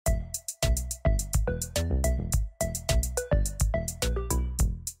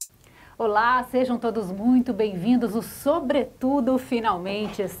Olá, sejam todos muito bem-vindos. O SobreTudo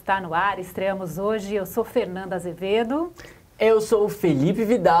finalmente está no ar. Estreamos hoje. Eu sou Fernanda Azevedo. Eu sou o Felipe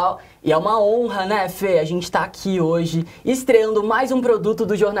Vidal e é uma honra, né, Fê? A gente está aqui hoje estreando mais um produto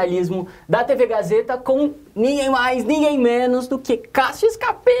do jornalismo da TV Gazeta com ninguém mais, ninguém menos do que Cassio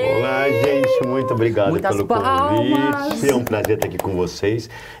Scapin. Olá, gente, muito obrigado pelo palmas. convite. É um prazer estar aqui com vocês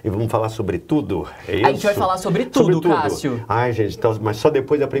e vamos falar sobre tudo. É isso? A gente vai falar sobre tudo, Cássio. Ai, gente, então, mas só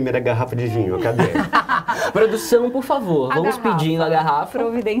depois da primeira garrafa de vinho, cadê? Produção, por favor, vamos pedindo a garrafa.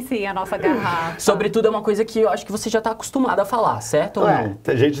 Providencie a nossa garrafa. Sobretudo é uma coisa que eu acho que você já está acostumado a falar, certo ou não?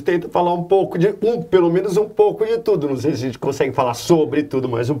 A gente tenta falar um pouco de, pelo menos um pouco de tudo. Não sei se a gente consegue falar sobre tudo,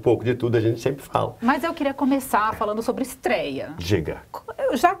 mas um pouco de tudo a gente sempre fala. Mas eu queria começar falando sobre estreia. Diga.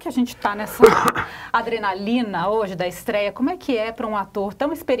 Já que a gente está nessa adrenalina hoje da estreia, como é que é para um ator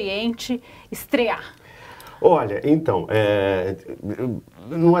tão experiente estrear? Olha, então,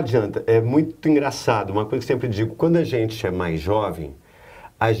 não adianta, é muito engraçado. Uma coisa que eu sempre digo, quando a gente é mais jovem,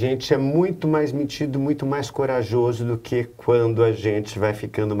 a gente é muito mais metido, muito mais corajoso do que quando a gente vai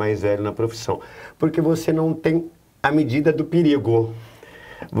ficando mais velho na profissão. Porque você não tem a medida do perigo.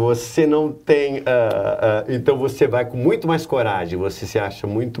 Você não tem... então você vai com muito mais coragem, você se acha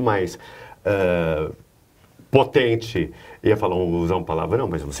muito mais potente. Ia falar, usar uma palavra, não,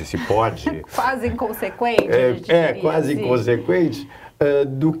 mas você se pode. Quase inconsequente. Quase inconsequente.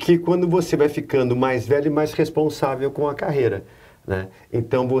 Do que quando você vai ficando mais velho e mais responsável com a carreira. Né?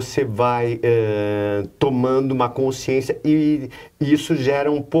 Então você vai tomando uma consciência e isso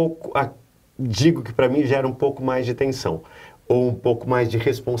gera um pouco, digo que para mim gera um pouco mais de tensão ou um pouco mais de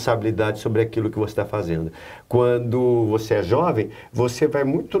responsabilidade sobre aquilo que você está fazendo. Quando você é jovem, você vai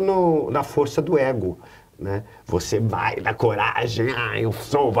muito na força do ego. Né? Você vai na coragem, eu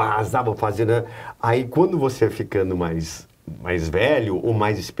sou, vou arrasar, vou fazer. Né? Aí quando você vai ficando mais velho ou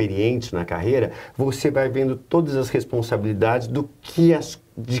mais experiente na carreira, você vai vendo todas as responsabilidades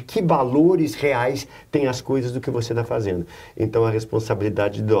de que valores reais tem as coisas do que você está fazendo. Então a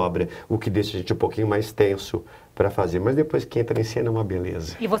responsabilidade dobra, o que deixa a gente um pouquinho mais tenso para fazer. Mas depois que entra em cena é uma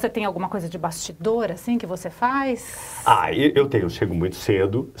beleza. E você tem alguma coisa de bastidor, assim, que você faz? Eu chego muito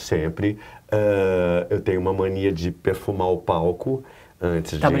cedo, sempre. Eu tenho uma mania de perfumar o palco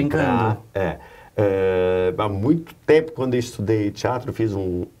antes de entrar. Tá brincando? Há muito tempo, quando eu estudei teatro, fiz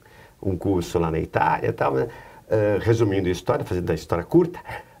um curso lá na Itália e tal, né? Resumindo a história, fazendo a história curta,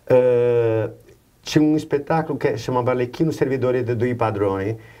 tinha um espetáculo que chamava Lecchino Servidore dei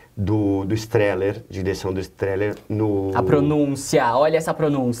Padroni, do Streller, de direção do Streller, A pronúncia, olha essa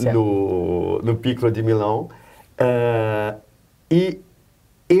pronúncia. No Piccolo de Milão. E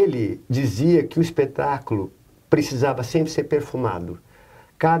ele dizia que o espetáculo precisava sempre ser perfumado.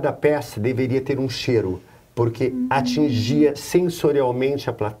 Cada peça deveria ter um cheiro, porque atingia sensorialmente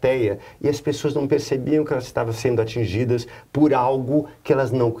a plateia e as pessoas não percebiam que elas estavam sendo atingidas por algo que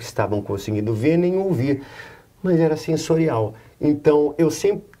elas não estavam conseguindo ver nem ouvir, mas era sensorial. Então,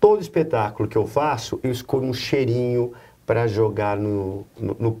 todo espetáculo que eu faço, eu escolho um cheirinho para jogar no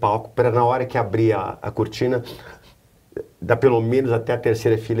palco, para na hora que abrir a cortina, dá pelo menos até a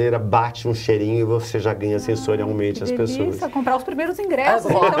terceira fileira, bate um cheirinho e você já ganha sensorialmente as pessoas. Comprar os primeiros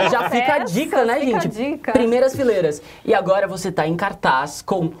ingressos. Então, já fica a dica, né, gente? Primeiras fileiras. E agora você está em cartaz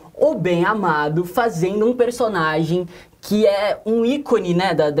com O Bem Amado, fazendo um personagem que é um ícone,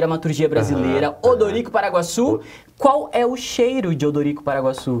 né, da dramaturgia brasileira, Odorico Paraguaçu. Qual é o cheiro de Odorico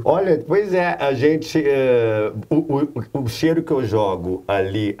Paraguaçu? Olha, pois é, a gente... o cheiro que eu jogo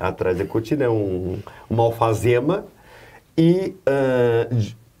ali atrás da cortina é uma alfazema. E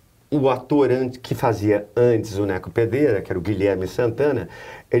o ator que fazia antes o Neco Pedreira, que era o Guilherme Santana,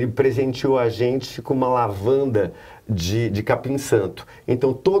 ele presenteou a gente com uma lavanda de capim santo.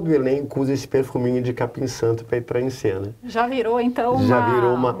 Então todo o elenco usa esse perfuminho de capim santo para entrar em cena. Já virou então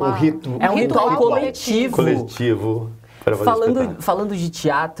um ritual. É um ritual coletivo. Coletivo. Falando de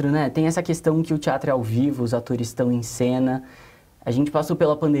teatro, né? Tem essa questão que o teatro é ao vivo, os atores estão em cena. A gente passou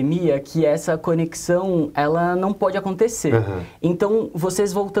pela pandemia que essa conexão, ela não pode acontecer. Então,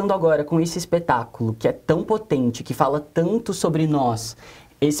 vocês voltando agora com esse espetáculo, que é tão potente, que fala tanto sobre nós,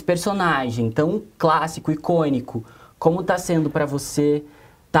 esse personagem tão clássico, icônico, como está sendo para você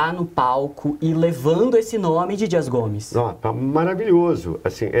estar no palco e levando esse nome de Dias Gomes? Maravilhoso.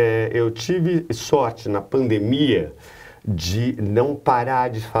 Assim, eu tive sorte na pandemia de não parar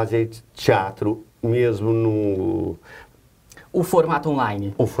de fazer teatro, mesmo no... O formato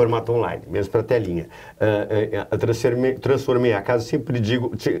online. O formato online, mesmo para telinha. Transformei a casa, sempre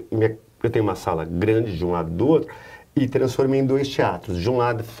digo, eu tenho uma sala grande de um lado e do outro, e transformei em 2 teatros. De um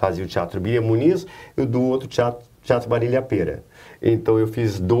lado fazia o Teatro Bia Muniz, e do outro Teatro Marília Pêra. Então eu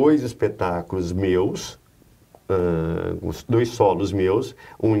fiz 2 espetáculos meus, 2 solos meus,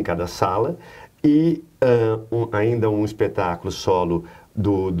 um em cada sala, e ainda um espetáculo solo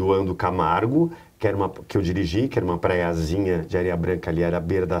do Ando Camargo, que eu dirigi, que era uma praiazinha de areia branca ali, era a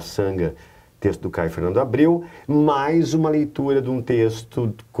beira da Sanga, texto do Caio Fernando Abreu, mais uma leitura de um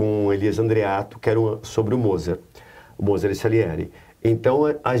texto com Elias Andreato, que era sobre o Mozart e Salieri. Então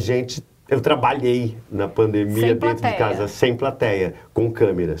eu trabalhei na pandemia dentro de casa, sem plateia, com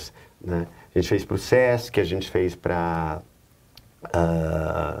câmeras, né? A gente fez para o Sesc, a gente fez para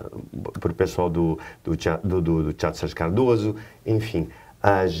o pessoal do Teatro Sérgio Cardoso, enfim,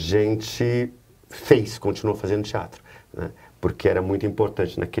 a gente continuou fazendo teatro, né? Porque era muito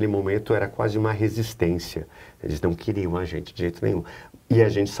importante. Naquele momento era quase uma resistência. Eles não queriam a gente de jeito nenhum. E a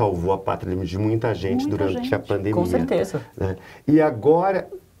gente salvou a pátria de muita gente durante a pandemia. Com certeza. Né? E agora,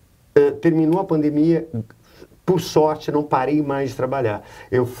 terminou a pandemia, por sorte, não parei mais de trabalhar.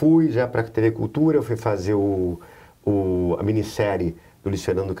 Eu fui já para a TV Cultura, eu fui fazer a minissérie do Luiz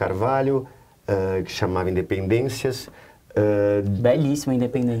Fernando Carvalho, que chamava Independências. Belíssima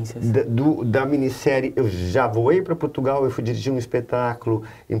Independências. Da minissérie, eu já voei para Portugal, eu fui dirigir um espetáculo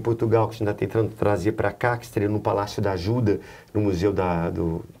em Portugal que a gente está tentando trazer para cá, que estreia no Palácio da Ajuda, no Museu da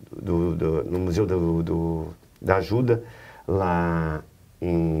Ajuda, lá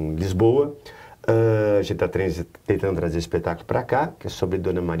em Lisboa. A gente está tentando trazer espetáculo para cá, que é sobre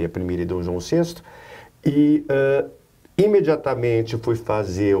Dona Maria I e Dom João VI. E imediatamente fui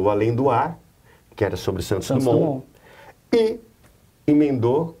fazer o Além do Ar, que era sobre Santos Dumont. E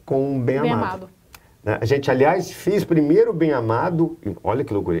emendou com o Bem Amado. A gente, aliás, fez primeiro o Bem Amado, olha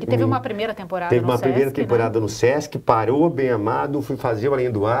que loucura. E teve uma primeira temporada no Sesc. Teve uma primeira temporada, né? No Sesc, parou o Bem Amado, fui fazer o Além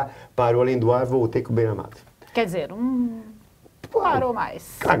do Ar, parou o Além do Ar, voltei com o Bem Amado. Quer dizer, parou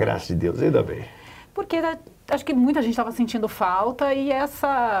mais. Com a graça de Deus, ainda bem. Porque acho que muita gente estava sentindo falta e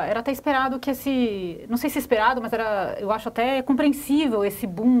era até esperado que não sei se esperado, mas eu acho até compreensível esse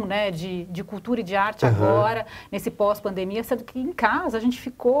boom, né, de cultura e de arte agora, nesse pós-pandemia, sendo que em casa a gente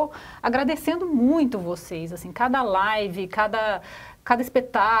ficou agradecendo muito vocês, assim, cada live, cada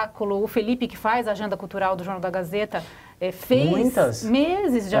espetáculo. O Felipe, que faz a agenda cultural do Jornal da Gazeta, fez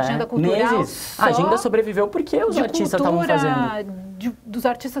meses de agenda cultural. Meses. A agenda sobreviveu porque os artistas estavam fazendo. Dos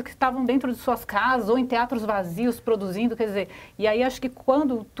artistas que estavam dentro de suas casas ou em teatros vazios produzindo, quer dizer, e aí acho que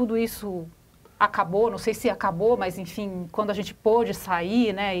quando tudo isso acabou, não sei se acabou, mas enfim, quando a gente pôde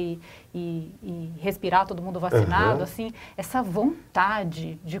sair, né, e respirar, todo mundo vacinado, assim, essa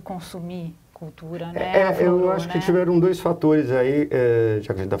vontade de consumir cultura, né? Eu acho que tiveram 2 fatores aí,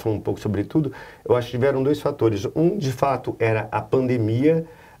 já que a gente está falando um pouco sobre tudo, eu acho que tiveram 2 fatores. Um, de fato, era a pandemia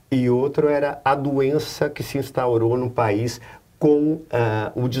e outro era a doença que se instaurou no país com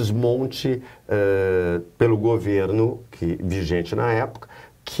o desmonte pelo governo vigente na época,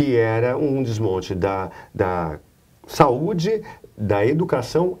 que era um desmonte da saúde, da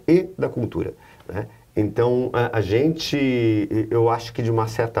educação e da cultura, né? Então, eu acho que de uma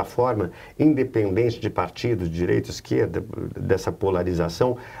certa forma, independente de partido, de direita, esquerda, dessa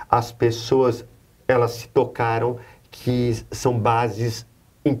polarização, as pessoas, elas se tocaram que são bases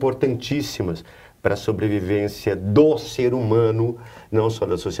importantíssimas para a sobrevivência do ser humano, não só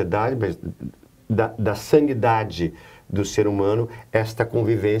da sociedade, mas da sanidade do ser humano, esta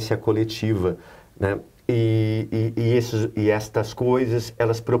convivência coletiva, né? E estas coisas,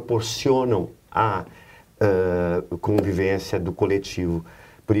 elas proporcionam a convivência do coletivo.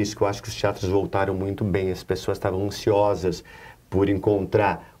 Por isso que eu acho que os teatros voltaram muito bem. As pessoas estavam ansiosas por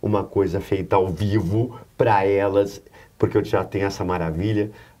encontrar uma coisa feita ao vivo para elas, porque o teatro tem essa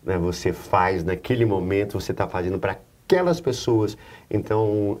maravilha, né? Você faz naquele momento, você está fazendo para aquelas pessoas.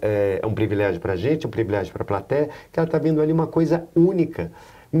 Então, é um privilégio para a gente, é um privilégio para a plateia, que ela está vendo ali uma coisa única.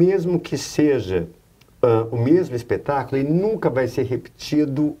 Mesmo que seja o mesmo espetáculo, ele nunca vai ser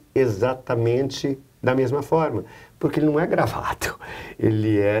repetido exatamente da mesma forma, porque ele não é gravado.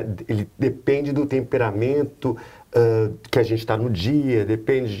 Ele depende do temperamento que a gente está no dia,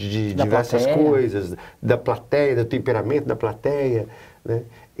 depende de diversas coisas, da plateia, do temperamento da plateia, né?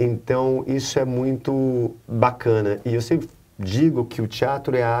 Então, isso é muito bacana. E eu sempre digo que o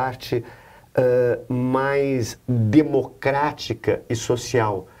teatro é a arte mais democrática e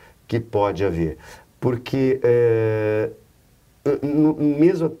social que pode haver. Porque,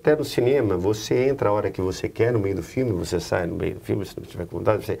 mesmo até no cinema, você entra a hora que você quer no meio do filme, você sai no meio do filme, se não tiver com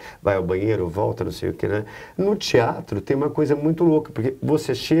vontade, você vai ao banheiro, volta, não sei o que, né? No teatro tem uma coisa muito louca, porque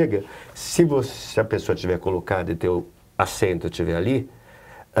você chega, se a pessoa tiver colocado e teu assento estiver ali,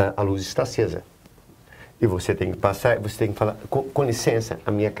 a luz está acesa. E você tem que passar, você tem que falar, com licença,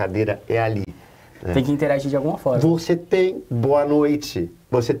 a minha cadeira é ali. Tem que interagir de alguma forma. Você tem boa noite,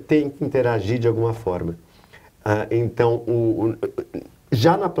 você tem que interagir de alguma forma. Então,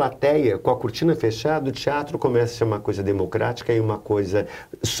 já na plateia, com a cortina fechada, o teatro começa a ser uma coisa democrática e uma coisa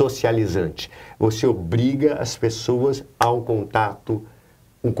socializante. Você obriga as pessoas a um contato,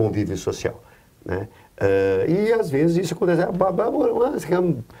 um convívio social, né? E às vezes isso acontece.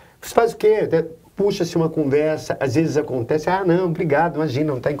 Você faz o quê? Puxa-se uma conversa, às vezes acontece, não, obrigado, imagina,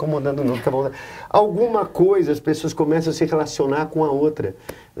 não está incomodando não, fica bom. Alguma coisa, as pessoas começam a se relacionar com a outra,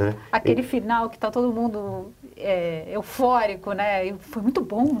 né? Aquele final que está todo mundo eufórico, né? E foi muito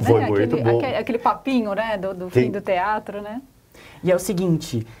bom, né? Foi muito bom. Aquele papinho, né? Do fim do teatro, né? E é o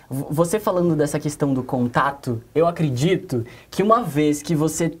seguinte, você falando dessa questão do contato, eu acredito que uma vez que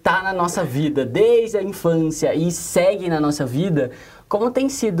você tá na nossa vida desde a infância e segue na nossa vida, como tem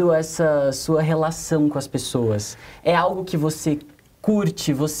sido essa sua relação com as pessoas? É algo que você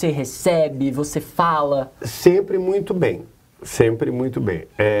curte, você recebe, você fala? Sempre muito bem. Sempre muito bem.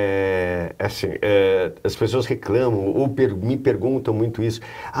 As pessoas reclamam ou me perguntam muito isso.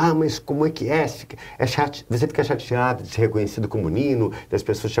 Mas como é que é? Você fica chateado de ser reconhecido como Nino, das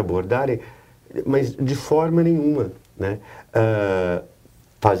pessoas te abordarem? Mas de forma nenhuma, né?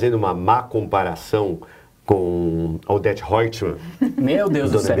 Fazendo uma má comparação com Odete Reutemann, meu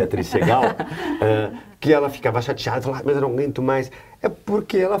Deus do céu, Dona Beatriz Segal, que ela ficava chateada, falava, mas eu não aguento mais. É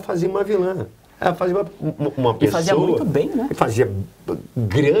porque ela fazia uma vilã. Ela fazia uma pessoa... E fazia muito bem, né? Fazia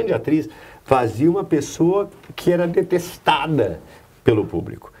grande atriz. Fazia uma pessoa que era detestada pelo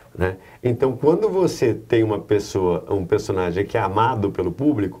público, né? Então, quando você tem um personagem que é amado pelo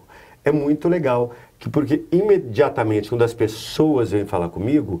público, é muito legal. Porque imediatamente, quando as pessoas vêm falar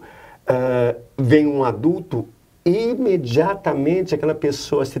comigo, vem um adulto, imediatamente aquela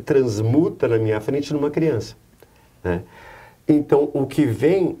pessoa se transmuta na minha frente numa criança, né? Então, o que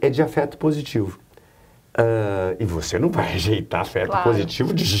vem é de afeto positivo. E você não vai rejeitar afeto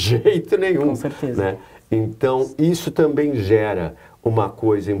positivo de jeito nenhum. Com certeza. Né? Então, isso também gera uma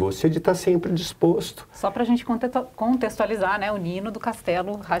coisa em você de estar sempre disposto. Só para a gente contextualizar, né? O Nino do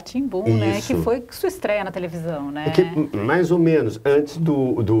Castelo Ra Tim Bum, né? Que foi sua estreia na televisão, né? Mais ou menos, antes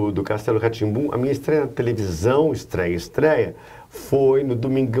do Castelo Ra Tim Bum, a minha estreia na televisão, estreia, foi no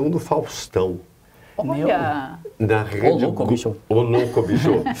Domingão do Faustão. Olha! Na Rede Globo.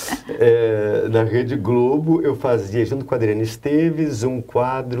 Na Rede Globo, eu fazia, junto com a Adriana Esteves, um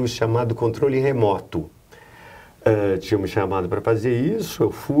quadro chamado Controle Remoto. Tinha me chamado para fazer isso,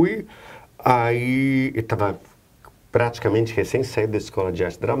 eu fui. Aí, eu estava praticamente recém-saído da Escola de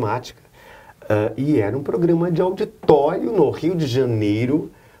Arte Dramática. E era um programa de auditório no Rio de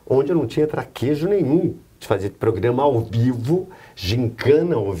Janeiro, onde eu não tinha traquejo nenhum de fazer programa ao vivo,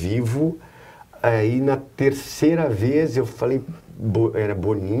 gincana ao vivo. Aí, na terceira vez, eu falei, era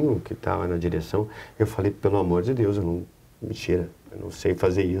Boninho que estava na direção, eu falei, pelo amor de Deus, mentira, eu não sei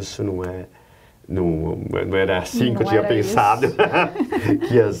fazer isso, não era assim que eu tinha pensado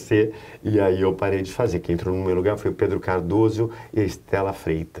que ia ser. E aí eu parei de fazer. Quem entrou no meu lugar foi o Pedro Cardoso e a Estela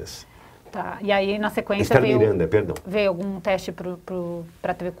Freitas. Tá, e aí na sequência Estela Miranda, perdão. Veio algum teste para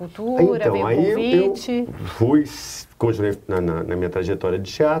a TV Cultura, então, veio aí convite? Eu continuei na minha trajetória de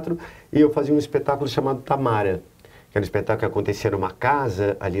teatro e eu fazia um espetáculo chamado Tamara, que era um espetáculo que acontecia numa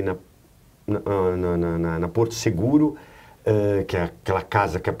casa ali na Porto Seguro, que é aquela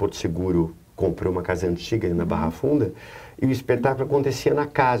casa que a Porto Seguro comprou, uma casa antiga ali na Barra Funda, e o espetáculo acontecia na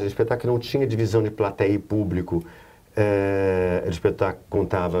casa. O espetáculo não tinha divisão de plateia e público. O espetáculo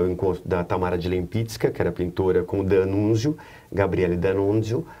contava o encontro da Tamara de Lempicka, que era pintora, com o D'Annunzio, Gabriele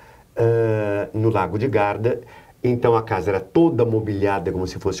D'Annunzio, no Lago de Garda. Então a casa era toda mobiliada como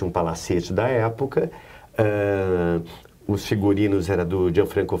se fosse um palacete da época. Os figurinos eram do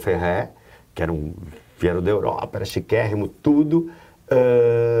Gianfranco Ferré, que vieram da Europa, era chiquérrimo, tudo.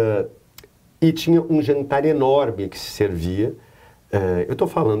 E tinha um jantar enorme que se servia. Eu estou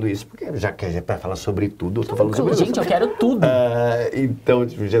falando isso porque já que é para falar sobre tudo, eu estou falando sobre gente, eu quero tudo. Então,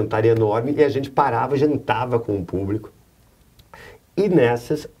 um jantar enorme e a gente parava, jantava com o público. E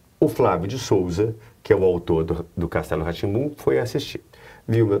nessas, o Flávio de Souza, que é o autor do Castelo Ra Tim Bum, foi assistir.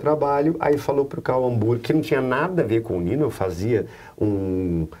 Viu o meu trabalho, aí falou para o Carl Hamburg, que não tinha nada a ver com o Nino, eu fazia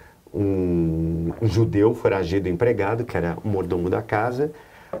um judeu foragido empregado, que era o mordomo da casa,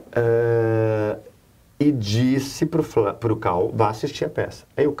 e disse para o Cal, vá assistir a peça.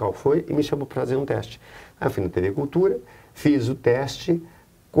 Aí o Cal foi e me chamou para fazer um teste. Aí eu fui na TV Cultura, fiz o teste.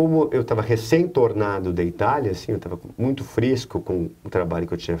 Como eu estava recém-tornado da Itália, assim, eu estava muito fresco com o trabalho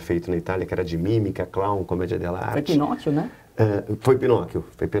que eu tinha feito na Itália, que era de mímica, clown, comédia dell'arte. Foi Pinóquio, né? Foi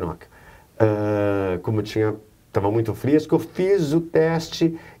Pinóquio. Como eu estava muito fresco, eu fiz o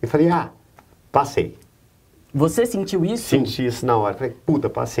teste e falei, passei. Você sentiu isso? Senti isso na hora. Falei, puta,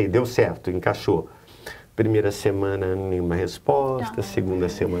 passei, deu certo, encaixou. Primeira semana, nenhuma resposta. Segunda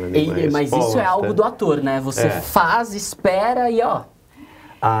semana, nenhuma resposta. Mas isso é algo do ator, né? Você faz, espera e ó...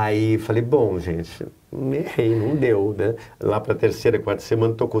 Aí falei, bom, gente, errei, não deu, né? Lá para a terceira, quarta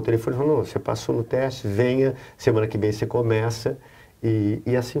semana, tocou o telefone e falou, não, você passou no teste, venha, semana que vem você começa.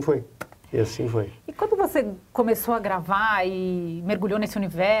 E assim foi. E assim foi. E quando você começou a gravar e mergulhou nesse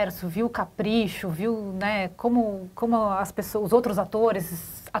universo, viu o capricho, viu, né, como as pessoas, os outros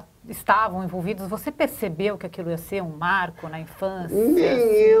atores estavam envolvidos, você percebeu que aquilo ia ser um marco na infância? Nem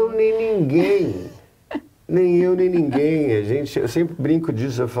eu, nem ninguém. Nem eu, nem ninguém. Eu sempre brinco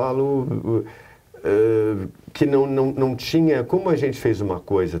disso, eu falo que não tinha... Como a gente fez uma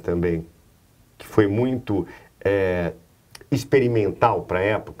coisa também, que foi muito experimental para a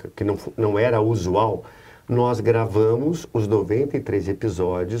época, que não era usual, nós gravamos os 93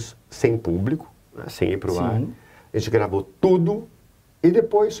 episódios sem público, né, sem ir para o ar. A gente gravou tudo e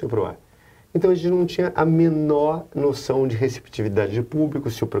depois foi para o ar. Então a gente não tinha a menor noção de receptividade de público,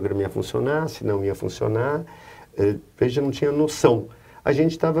 se o programa ia funcionar, se não ia funcionar. A gente não tinha noção.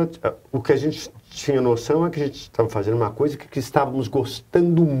 O que a gente tinha noção é que a gente estava fazendo uma coisa que estávamos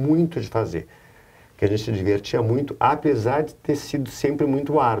gostando muito de fazer. Que a gente se divertia muito, apesar de ter sido sempre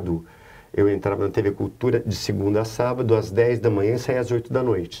muito árduo. Eu entrava na TV Cultura de segunda a sábado, às 10 da manhã e saía às 8 da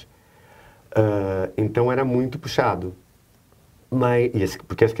noite. Então era muito puxado.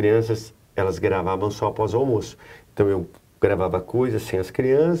 Porque as crianças, elas gravavam só após o almoço. Então eu gravava coisas sem as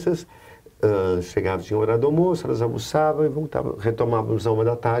crianças, chegava, tinha hora do almoço, elas almoçavam e voltavam, retomávamos às 1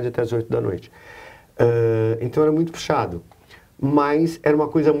 da tarde até às 8 da noite. Então era muito puxado. Mas era uma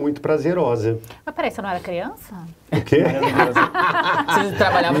coisa muito prazerosa. Mas peraí, você não era criança? O quê? Você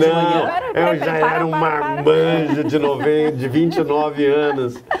trabalhava de manhã? Eu já era um marmanjo de 29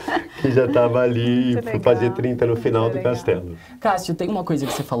 anos, que já estava ali e fui fazer 30 no final do Castelo. Cássio, tem uma coisa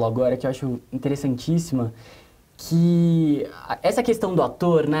que você falou agora que eu acho interessantíssima, que essa questão do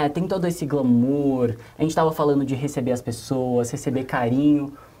ator, né, tem todo esse glamour, a gente estava falando de receber as pessoas, receber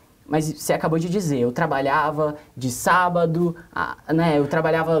carinho, mas você acabou de dizer, eu trabalhava de sábado, né, eu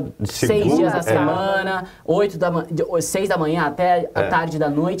trabalhava 6 dias na semana, 6 da manhã até a tarde da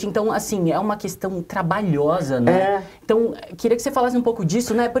noite, então, assim, é uma questão trabalhosa, né? Então, queria que você falasse um pouco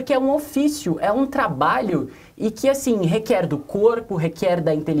disso, né, porque é um ofício, é um trabalho e que, assim, requer do corpo, requer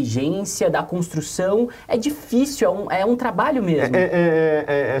da inteligência, da construção, é difícil, é um trabalho mesmo.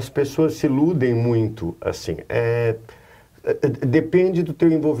 As pessoas se iludem muito, assim, depende do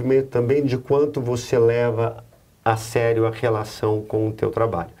teu envolvimento também, de quanto você leva a sério a relação com o teu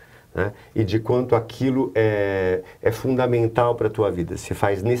trabalho, né? E de quanto aquilo é fundamental para a tua vida, se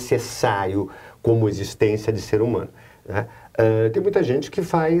faz necessário como existência de ser humano, né? Tem muita gente que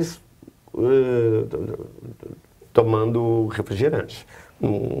faz tomando refrigerante,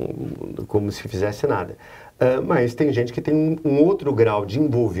 como se fizesse nada. Mas tem gente que tem um outro grau de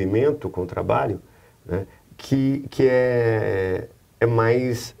envolvimento com o trabalho, né? Que é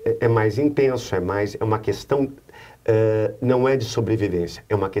mais intenso, é uma questão, não é de sobrevivência,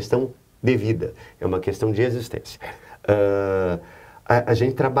 é uma questão de vida, é uma questão de existência. A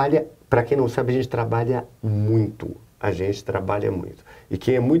gente trabalha, para quem não sabe, a gente trabalha muito, E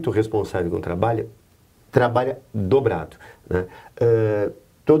quem é muito responsável com o trabalho, trabalha dobrado, né?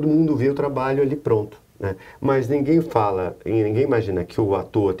 Todo mundo vê o trabalho ali pronto. Né? Mas ninguém imagina que o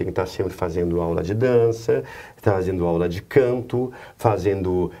ator tem que estar sempre fazendo aula de dança, fazendo aula de canto,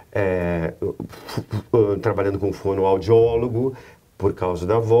 trabalhando com fonoaudiólogo por causa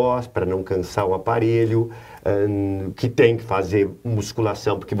da voz, para não cansar o aparelho, que tem que fazer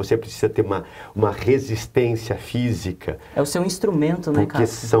musculação, porque você precisa ter uma resistência física. É o seu instrumento, né, Porque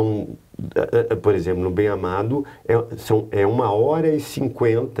por exemplo, no Bem Amado, é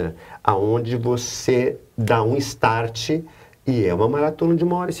 1h50, aonde você dá um start e é uma maratona de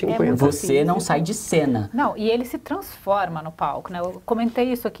 1h50. Você não sai de cena. Não, e ele se transforma no palco, né? Eu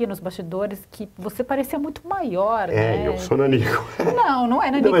comentei isso aqui nos bastidores, que você parecia muito maior, né? Eu sou nanico. Não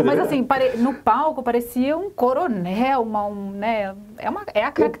é nanico, mas assim, no palco parecia um coronel, né? É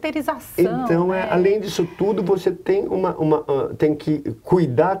a caracterização. Então, né? Além disso tudo, você tem tem que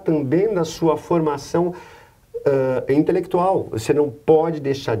cuidar também da sua formação intelectual. Você não pode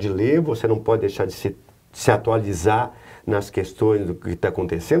deixar de ler, você não pode deixar de se atualizar nas questões do que está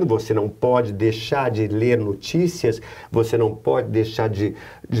acontecendo, você não pode deixar de ler notícias, você não pode deixar de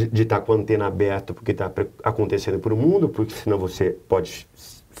estar com a antena aberta porque está acontecendo para o mundo, porque senão você pode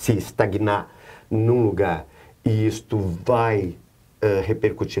se estagnar num lugar e isto vai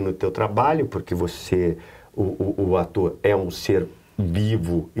repercutir no teu trabalho, porque o ator é um ser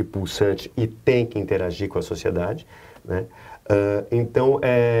vivo e pulsante e tem que interagir com a sociedade, né? Então,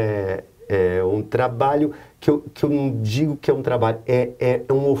 é um trabalho que eu não digo que é um trabalho, é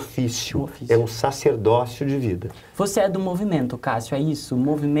um ofício, é um sacerdócio de vida. Você é do movimento, Cássio, é isso?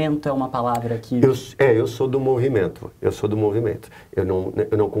 Movimento é uma palavra que... Eu sou do movimento, Eu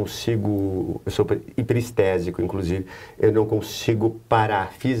não consigo, eu sou hiperestésico, inclusive, eu não consigo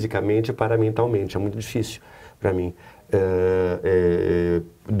parar fisicamente e parar mentalmente, é muito difícil para mim.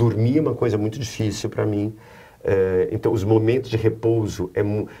 Dormir é uma coisa muito difícil para mim, então os momentos de repouso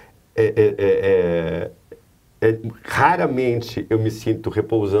raramente eu me sinto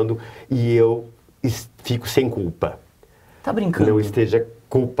repousando e eu fico sem culpa. Tá brincando? Não esteja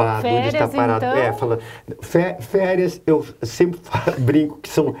culpado férias, de estar parado. Então? Férias, eu sempre brinco que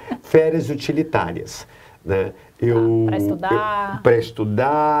são férias utilitárias. Né? Para estudar? Para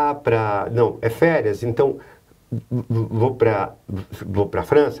estudar, não, é férias, então vou para a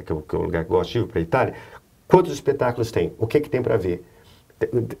França, que é um lugar que eu gosto de ir, para a Itália. Quantos espetáculos tem? O que tem para ver?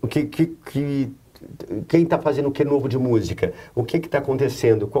 Quem está fazendo o que novo de música? O que está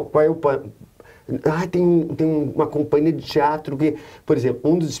acontecendo? Qual é o... tem uma companhia de teatro que... Por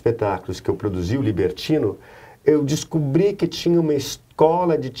exemplo, um dos espetáculos que eu produzi, o Libertino, eu descobri que tinha uma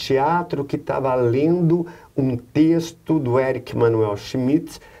escola de teatro que estava lendo um texto do Eric Manuel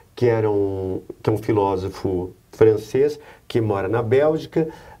Schmitt, que é um filósofo francês que mora na Bélgica,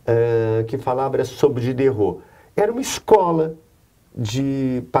 que falava sobre Diderot. Era uma escola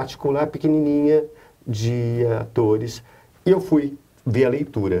de particular pequenininha de atores e eu fui ver a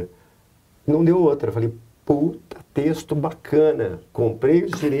leitura. Não deu outra. Eu falei, puta, texto bacana. Comprei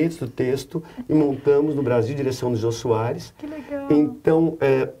os direitos do texto e montamos no Brasil, direção do Jô Soares. Que legal. Então,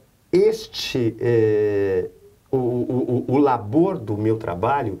 o labor do meu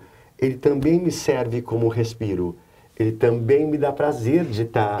trabalho, ele também me serve como respiro. Ele também me dá prazer de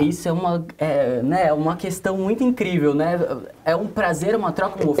estar... Isso é uma questão muito incrível, né? É um prazer, uma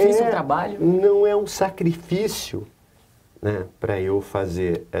troca, um ofício, um trabalho. Não é um sacrifício, né, para eu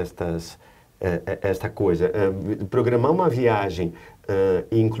fazer esta coisa. Programar uma viagem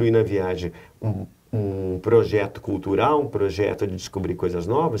e incluir na viagem um projeto cultural, um projeto de descobrir coisas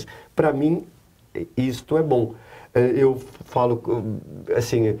novas, para mim, isto é bom. Eu falo,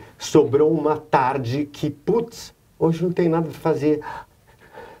 assim, sobrou uma tarde que, putz, hoje não tem nada para fazer.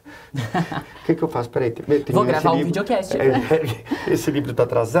 O que eu faço? Peraí, vou gravar um videocast. Esse livro está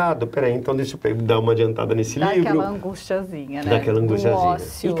atrasado? Peraí, então deixa eu dar uma adiantada nesse livro. Daquela angustiazinha, né? Daquela angustiazinha.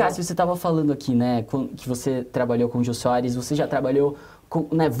 E, Cássio, você estava falando aqui, né, que você trabalhou com o Jô Soares, você já trabalhou com,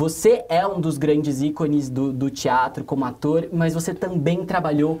 né, você é um dos grandes ícones do teatro como ator, mas você também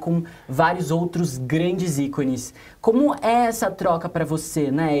trabalhou com vários outros grandes ícones. Como é essa troca para você,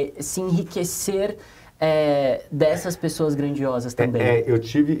 né, se enriquecer dessas pessoas grandiosas também? Eu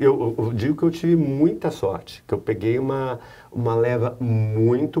digo que eu tive muita sorte, que eu peguei uma leva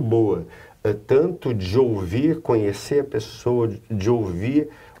muito boa, tanto de ouvir, conhecer a pessoa, de ouvir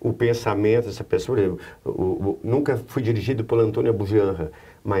o pensamento dessa pessoa. Eu nunca fui dirigido pelo Antônio Bujanra,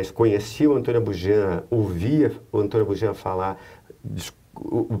 mas conheci o Antônio Bujanra, ouvia o Antônio Bujanra falar,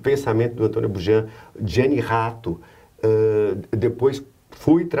 o pensamento do Antônio Bujanra, Gianni Rato. Depois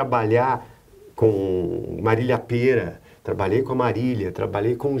fui trabalhar com Marília Pera, trabalhei com a Marília,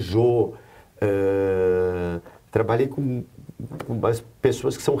 trabalhei com o Jô, trabalhei com as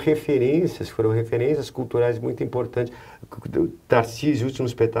pessoas que são referências, foram referências culturais muito importantes. Tarcísio, o último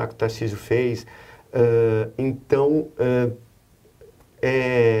espetáculo que Tarcísio fez. Então,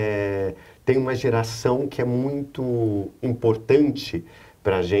 tem uma geração que é muito importante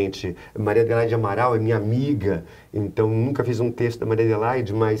para a gente. Maria Adelaide Amaral é minha amiga, então nunca fiz um texto da Maria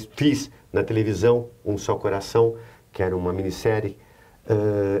Adelaide, mas fiz na televisão Um Só Coração, que era uma minissérie.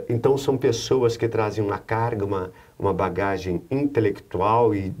 Então são pessoas que trazem uma carga, uma bagagem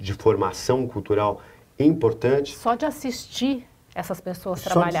intelectual e de formação cultural importante. Só de assistir essas pessoas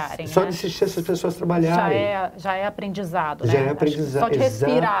trabalharem. Só de assistir essas pessoas trabalharem. Já é aprendizado, né? Já é aprendizado. Só de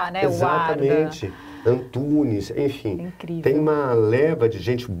respirar, né? Exatamente. O ar. Antunes, enfim. Incrível. Tem uma leva de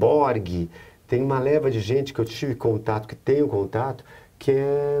gente, Borg, tem uma leva de gente que eu tive contato, que tenho contato, que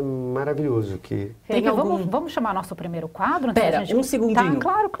é maravilhoso. Felipe, vamos chamar nosso primeiro quadro? Pera, um segundinho. Tá,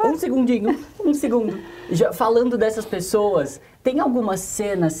 claro. Um segundo. Já falando dessas pessoas, tem alguma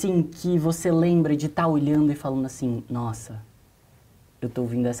cena, assim, que você lembra de estar olhando e falando assim, nossa, eu tô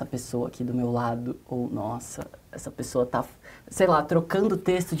ouvindo essa pessoa aqui do meu lado, ou nossa, essa pessoa tá, sei lá, trocando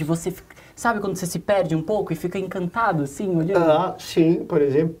texto de você, sabe quando você se perde um pouco e fica encantado, assim, olhando? Sim, por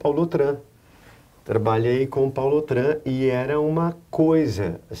exemplo, Paulo Otran. Trabalhei com o Paulo Otran e era uma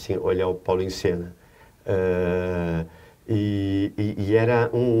coisa, assim, olhar o Paulo em cena. E era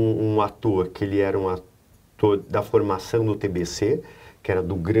um ator, que ele era um ator da formação do TBC, que era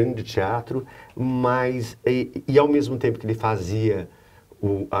do grande teatro, mas, e ao mesmo tempo que ele fazia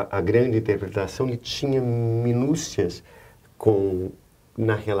a grande interpretação, ele tinha minúcias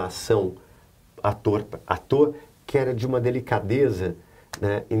na relação ator, que era de uma delicadeza,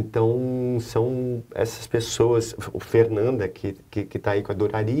 né? Então, são essas pessoas, o Fernanda, que está aí, que eu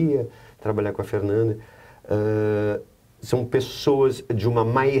adoraria trabalhar com a Fernanda, são pessoas de uma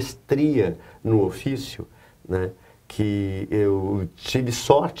maestria no ofício, né? Que eu tive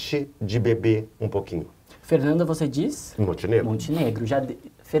sorte de beber um pouquinho. Fernanda, você diz? Montenegro. Montenegro.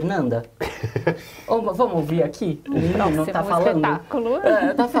 Fernanda, vamos ouvir aqui? O menino tá falando. Espetáculo.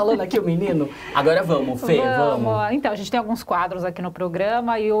 Tá falando aqui o menino. Agora vamos, Fê, vamos. Então, a gente tem alguns quadros aqui no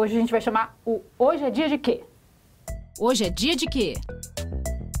programa e hoje a gente vai chamar o Hoje é Dia de Quê? Hoje é dia de quê?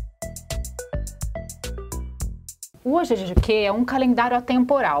 O Hoje é Dia de Quê é um calendário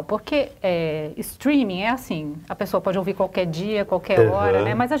atemporal, porque streaming é assim, a pessoa pode ouvir qualquer dia, qualquer hora,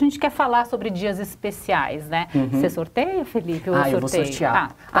 né? Mas a gente quer falar sobre dias especiais, né? Você sorteia, Felipe? Ou eu vou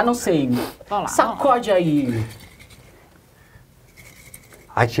sortear. Não sei. Vamos lá. Sacode aí.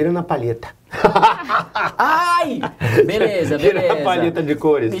 Atira na palheta. Ai! Beleza. Tira a palheta de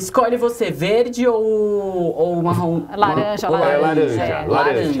cores. Escolhe você, verde ou marrom? Laranja.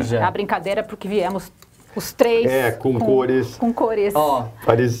 Laranja. A brincadeira é porque viemos os três com cores. Com cores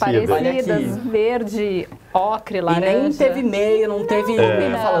parecidas. Verde, ocre, laranja. E nem teve meio, não teve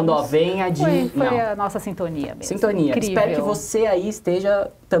falando, venha de... Foi a nossa sintonia mesmo. Sintonia. Incrível. Espero que você aí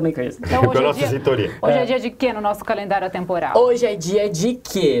esteja também com isso. Então, com a nossa sintonia. Hoje é dia de quê no nosso calendário atemporal? Hoje é dia de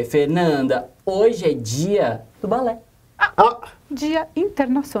quê, Fernanda? Hoje é dia do balé. Dia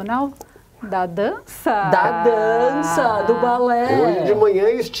Internacional da Dança. Do balé. Hoje de manhã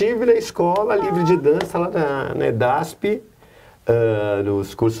estive na escola livre de dança, lá na EDASP,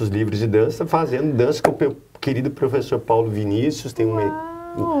 nos cursos livres de dança, fazendo dança com o meu querido professor Paulo Vinícius. Tem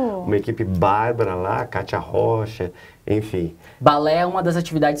uma equipe bárbara lá, Kátia Rocha, enfim. Balé é uma das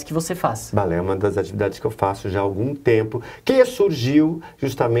atividades que você faz. Balé é uma das atividades que eu faço já há algum tempo, que surgiu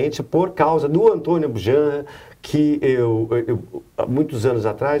justamente por causa do Antônio Bujan, que há muitos anos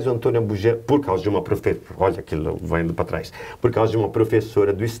atrás, o Antônio Bujan, por causa de uma professora, olha aquilo, vai indo para trás, por causa de uma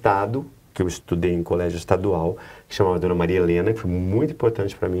professora do Estado, que eu estudei em colégio estadual, que chamava Dona Maria Helena, que foi muito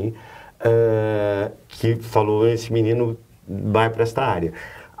importante para mim, que falou, esse menino vai para esta área.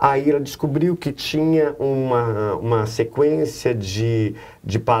 Aí ela descobriu que tinha uma sequência de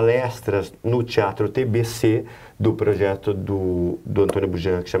palestras no Teatro TBC, do projeto do Antônio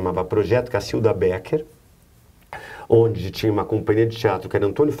Bujan, que chamava Projeto Cacilda Becker, onde tinha uma companhia de teatro que era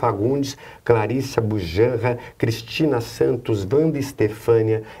Antônio Fagundes, Clarissa Bujanra, Cristina Santos, Wanda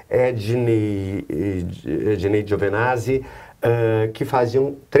Estefânia, Ednei Giovenazzi, que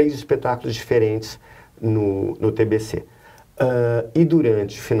faziam 3 espetáculos diferentes no TBC. E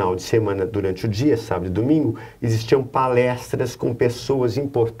durante o final de semana, durante o dia, sábado e domingo, existiam palestras com pessoas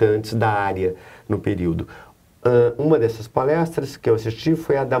importantes da área no período. Uma dessas palestras que eu assisti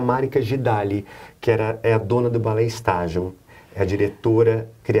foi a da Marica Gidali, que é a dona do Balé Estágio, é a diretora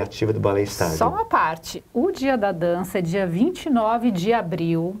criativa do Balé Estágio. Só uma parte, o Dia da Dança é dia 29 de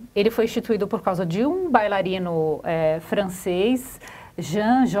abril, ele foi instituído por causa de um bailarino francês,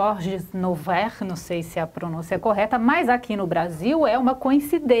 Jean-Georges Nover, não sei se a pronúncia é correta, mas aqui no Brasil é uma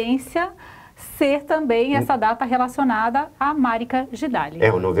coincidência ser também essa data relacionada à Marica Gidali.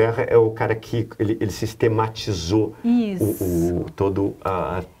 O Nover é o cara que ele sistematizou toda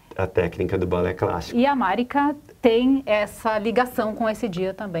a técnica do balé clássico. E a Marica tem essa ligação com esse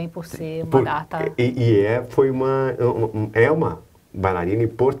dia também, por ser uma data... É uma bailarina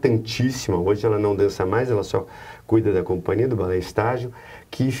importantíssima, hoje ela não dança mais, ela só cuida da companhia do Balé Estágio,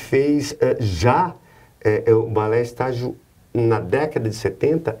 que fez o Balé Estágio na década de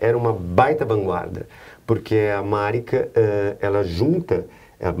 70 era uma baita vanguarda, porque a Marica, ela junta,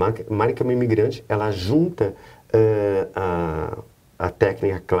 a Marica é uma imigrante, ela junta a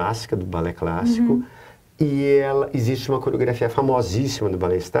técnica clássica do balé clássico e existe uma coreografia famosíssima do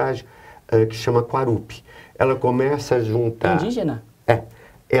Balé Estágio que chama Quarupi. Ela começa a juntar... Indígena?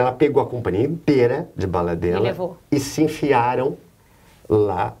 Ela pegou a companhia inteira de balé dela e se enfiaram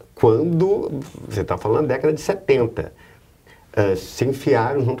lá quando, você está falando década de 70, se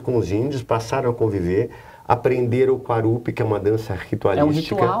enfiaram junto com os índios, passaram a conviver, aprenderam o Quarupi, que é uma dança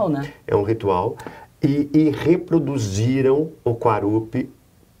ritualística. É um ritual, né? É um ritual. E reproduziram o Quarupi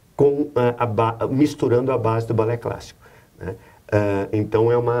misturando a base do balé clássico, né?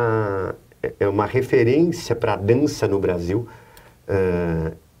 Então é uma referência para a dança no Brasil,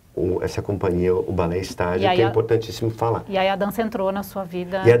 essa companhia, o Balé Estágio, que é importantíssimo falar. E aí a dança entrou na sua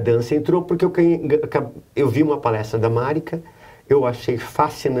vida? E a dança entrou porque eu vi uma palestra da Marica, eu achei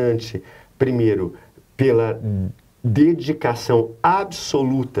fascinante, primeiro, pela dedicação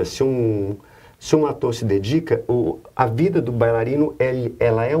absoluta. Se um ator se dedica, a vida do bailarino,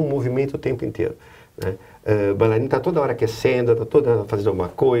 ela é um movimento o tempo inteiro, né? O bailarino está toda hora aquecendo, está toda hora fazendo alguma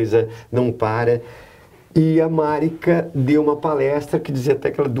coisa, não para. E a Marica deu uma palestra que dizia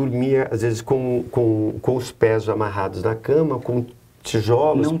até que ela dormia, às vezes, com os pés amarrados na cama, com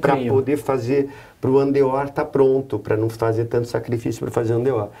tijolos, para poder fazer, para o andeor estar pronto, para não fazer tanto sacrifício para fazer o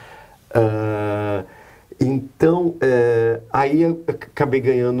andeor. Então, aí eu acabei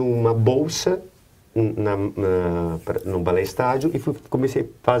ganhando uma bolsa no Balé Estágio e comecei a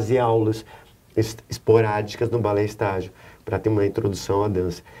fazer aulas esporádicas no Balé Estágio, para ter uma introdução à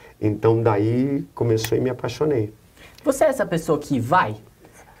dança. Então, daí começou e me apaixonei. Você é essa pessoa que vai?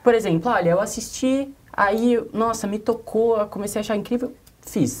 Por exemplo, olha, eu assisti, aí, nossa, me tocou, comecei a achar incrível,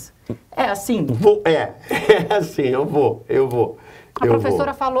 fiz. É assim? É assim, eu vou. A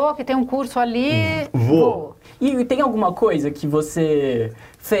professora falou que tem um curso ali, vou. E tem alguma coisa que você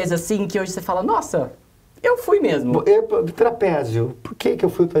fez assim, que hoje você fala, nossa, eu fui mesmo? Trapézio. Por que eu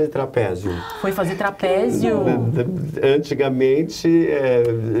fui fazer trapézio? Foi fazer trapézio? Antigamente,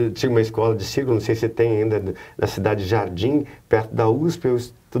 tinha uma escola de circo, não sei se tem ainda, na cidade de Jardim, perto da USP, eu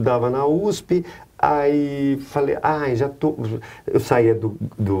estudava na USP, aí falei, eu saía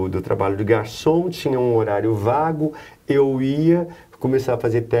do trabalho de garçom, tinha um horário vago, eu ia começar a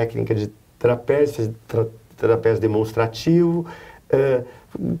fazer técnica de trapézio, trapézio demonstrativo.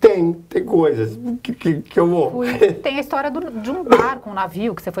 Tem coisas que eu vou. Tem a história de um barco, um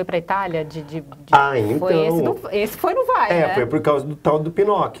navio que você foi para a Itália. Então. Esse foi no Vai, né? Foi por causa do tal do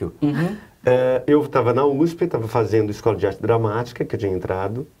Pinóquio. Uhum. Eu estava na USP, estava fazendo escola de arte dramática, que eu tinha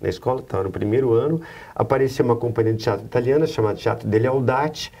entrado na escola, estava no primeiro ano. Apareceu uma companhia de teatro italiana chamada Teatro delle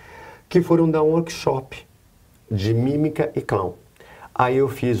Audate, que foram dar um workshop de mímica e clown. Aí eu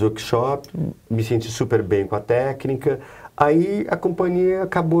fiz o workshop, me senti super bem com a técnica. Aí a companhia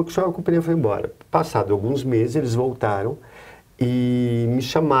acabou, a companhia foi embora. Passado alguns meses, eles voltaram e me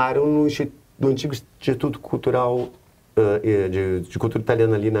chamaram no antigo Instituto Cultural de Cultura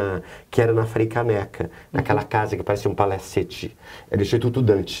Italiana ali, que era na Frei Caneca, naquela casa que parecia um palacete. Era o Instituto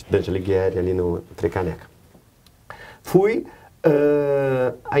Dante Alighieri, ali no Frei Caneca. Fui,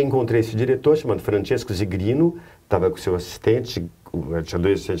 aí encontrei esse diretor chamado Francesco Zigrino, estava com seu assistente, tinha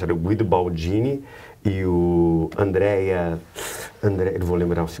dois assistentes, era o Guido Baldini e o André, eu não vou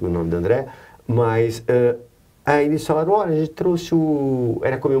lembrar o segundo nome do André, mas aí eles falaram, olha, a gente trouxe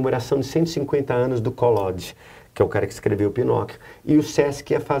era a comemoração de 150 anos do Collodi, que é o cara que escreveu o Pinóquio, e o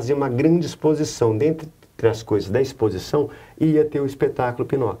Sesc ia fazer uma grande exposição, dentre as coisas da exposição, ia ter o espetáculo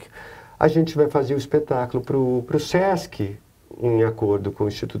Pinóquio. A gente vai fazer o espetáculo para o Sesc, em acordo com o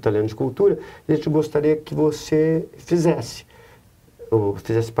Instituto Italiano de Cultura, e a gente gostaria que você fizesse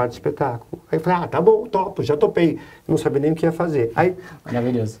parte do espetáculo. Aí eu falei, tá bom, topo, já topei. Não sabia nem o que ia fazer. Aí,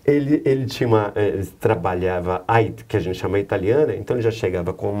 maravilhoso. Ele trabalhava, que a gente chama italiana, então ele já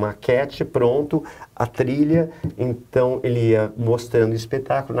chegava com uma maquete pronto, a trilha, então ele ia mostrando o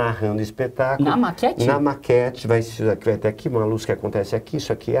espetáculo, narrando o espetáculo. Na maquete? Na maquete, vai ter aqui uma luz que acontece aqui,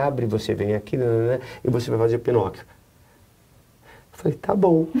 isso aqui abre, você vem aqui, e você vai fazer o Pinóquio. Falei, tá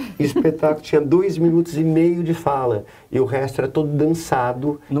bom. E o espetáculo tinha 2 minutos e meio de fala. E o resto era todo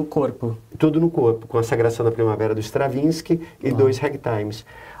dançado. No corpo. Tudo no corpo. Com a Sagração da Primavera do Stravinsky e 2 ragtimes.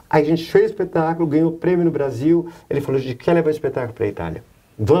 Aí a gente fez o espetáculo, ganhou o prêmio no Brasil. Ele falou, a gente quer levar o espetáculo para a Itália.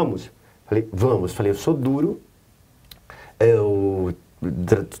 Vamos? Falei, vamos. Falei, eu sou duro. Eu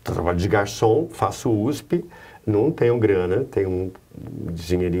trabalho de garçom, faço USP. Não tenho grana. Tenho um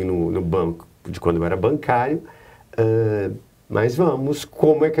dinheirinho no banco de quando eu era bancário. Mas vamos,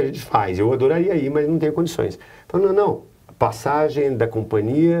 como é que a gente faz? Eu adoraria ir, mas não tenho condições. Falei, não, passagem da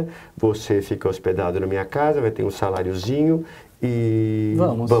companhia, você fica hospedado na minha casa, vai ter um saláriozinho e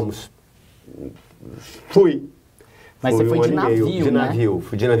vamos. Fui. Mas você foi de navio, né?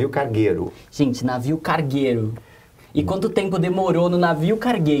 Fui de navio cargueiro. Gente, navio cargueiro. E quanto tempo demorou no navio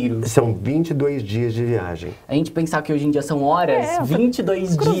cargueiro? São 22 dias de viagem. A gente pensar que hoje em dia são horas,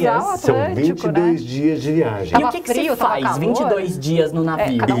 22 dias. São 22 dias de viagem. E o que você faz 22 dias no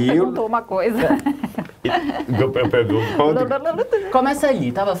navio? Cada um perguntou uma coisa. Eu pergunto. Começa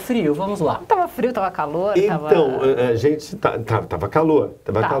ali, tava frio, vamos lá. Tava frio, tava calor. Então, a gente tava calor,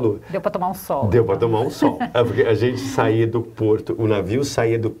 calor. Deu pra tomar um sol. Deu pra tomar um sol. Porque a gente saía do porto, o navio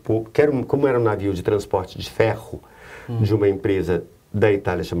saía do porto, como era um navio de transporte de ferro, de uma empresa da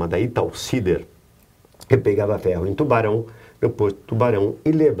Itália chamada Italsider, que pegava ferro em Tubarão, no Porto de Tubarão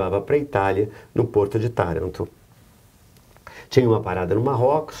e levava para a Itália, no Porto de Taranto. Tinha uma parada no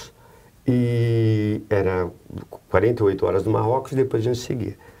Marrocos e era 48 horas no Marrocos e depois a gente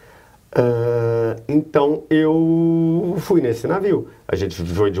seguia. Então eu fui nesse navio. A gente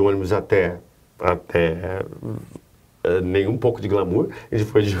foi de ônibus até nem um pouco de glamour. A gente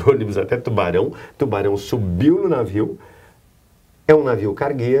foi de ônibus até Tubarão. Tubarão subiu no navio. É um navio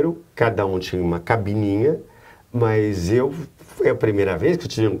cargueiro, cada um tinha uma cabininha, mas foi a primeira vez que eu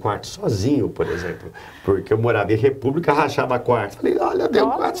tive um quarto sozinho, por exemplo, porque eu morava em República, rachava quarto. Falei, olha, eu dei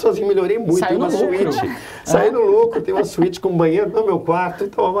um quarto sozinho, melhorei muito, tem uma suíte. Saí no lucro, tem uma suíte com banheiro no meu quarto,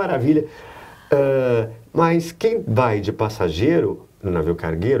 então é uma maravilha. Mas quem vai de passageiro no navio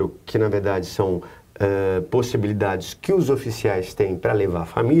cargueiro, que na verdade são possibilidades que os oficiais têm para levar a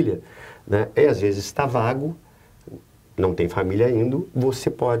família, né, às vezes está vago, não tem família indo, você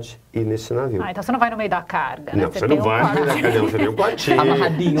pode ir nesse navio. Então você não vai no meio da carga, né? Não, você não vai no meio da carga, não, você tem um quartinho.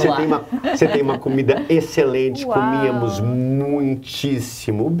 Amarradinho lá. Você tem uma comida excelente, Uau. comíamos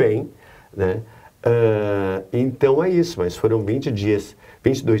muitíssimo bem, né? Então é isso, mas foram 22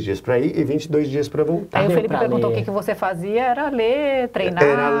 dias para ir e 22 dias para voltar. Aí o Felipe perguntou o que você fazia, era ler, treinar.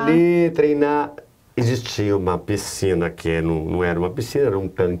 Era ler, treinar. Existia uma piscina que não era uma piscina, era um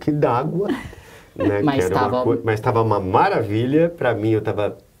tanque d'água. Né, mas estava uma maravilha. Para mim, eu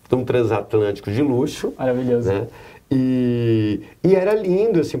estava num transatlântico de luxo. Maravilhoso. Né? E era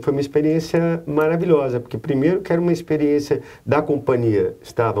lindo, assim, foi uma experiência maravilhosa, porque primeiro que era uma experiência da companhia,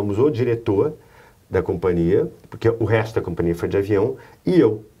 estávamos o diretor da companhia, porque o resto da companhia foi de avião, e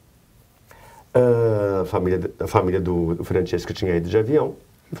eu, a família do Francesco tinha ido de avião,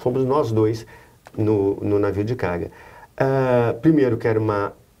 e fomos nós dois no navio de carga. Primeiro que era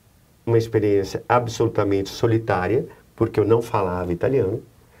uma experiência absolutamente solitária, porque eu não falava italiano,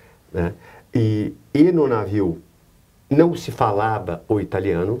 né? E no navio não se falava o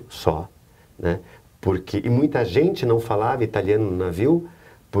italiano só, né? E muita gente não falava italiano no navio,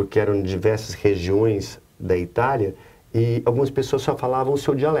 porque eram diversas regiões da Itália e algumas pessoas só falavam o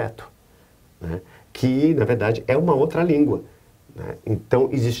seu dialeto, né? Que, na verdade, é uma outra língua, né? Então,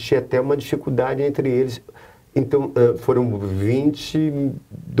 existia até uma dificuldade entre eles. Então, foram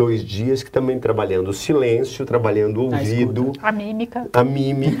 22 dias que também trabalhando o silêncio, trabalhando o ouvido. A mímica. A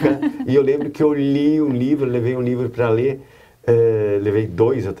mímica. E eu lembro que eu li um livro, levei um livro para ler, levei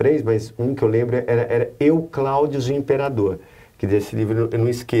 2 ou 3, mas um que eu lembro era Eu, Cláudio, o Imperador, que desse livro eu não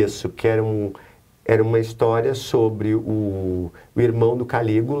esqueço, que era uma história sobre o irmão do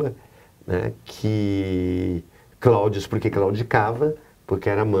Calígula, né, que Cláudio, porque claudicava, porque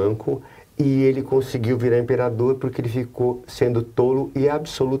era manco, e ele conseguiu virar imperador porque ele ficou sendo tolo e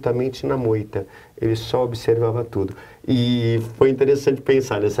absolutamente na moita. Ele só observava tudo. E foi interessante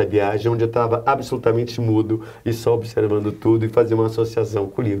pensar nessa viagem onde eu estava absolutamente mudo e só observando tudo e fazer uma associação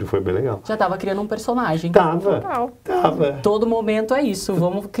com o livro. Foi bem legal. Já estava criando um personagem. Tava. Todo momento é isso.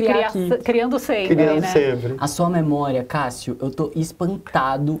 Vamos criar aqui. Criando sempre, Criando né? sempre. A sua memória, Cássio, eu tô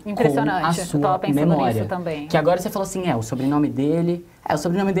espantado Impressionante. com a sua eu tava pensando memória. nisso também. Que agora você falou assim, o sobrenome dele... o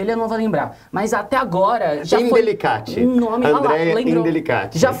sobrenome dele eu não vou lembrar. Mas até agora já Indelicate. foi um nome... Andréia lembrou?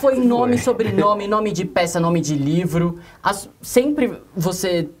 Indelicate. Já foi nome, sobrenome, nome de peça, nome de livro. Sempre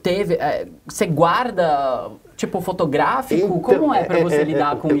você teve... você guarda, tipo, fotográfico? Então, como é para você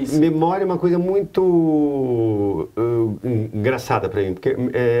lidar com isso? Memória é uma coisa muito engraçada para mim, porque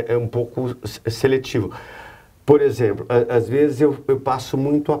é um pouco seletivo. Por exemplo, às vezes eu passo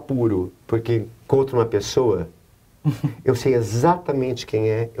muito apuro, porque encontro uma pessoa... Eu sei exatamente quem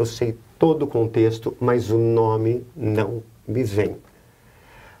é, eu sei todo o contexto, mas o nome não me vem.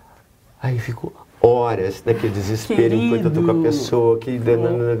 Aí fico horas naquele desespero enquanto eu tô com a pessoa,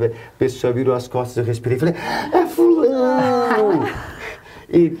 a pessoa virou as costas, eu respirei e falei, é fulano!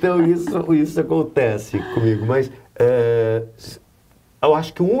 Então isso acontece comigo, mas eu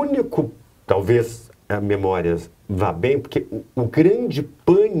acho que o único, talvez a memória vá bem, porque o grande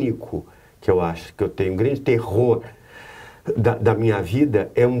pânico que eu acho que eu tenho, um grande terror da minha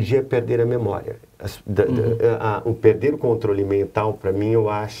vida é um dia perder a memória. O perder o controle mental, para mim, eu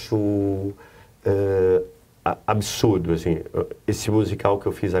acho absurdo. Assim. Esse musical que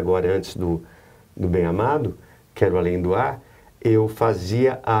eu fiz agora, antes do Bem Amado, Quero Além do Ar, eu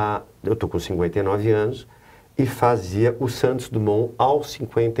estou com 59 anos, e fazia o Santos Dumont aos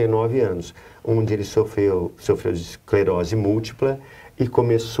 59 anos, onde ele sofreu de esclerose múltipla e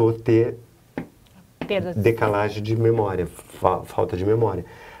começou a ter decalagem de memória, falta de memória.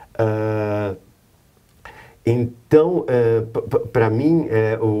 Então, para mim,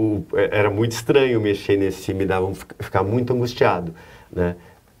 era muito estranho mexer nesse, me dava ficar muito angustiado, né?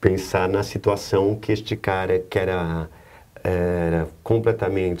 Pensar na situação que este cara, que era era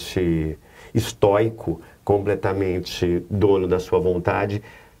completamente estoico, completamente dono da sua vontade,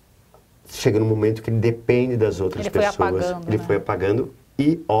 chega num momento que ele depende das outras pessoas. Ele foi apagando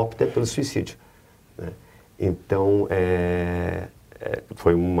e opta pelo suicídio, né? Então,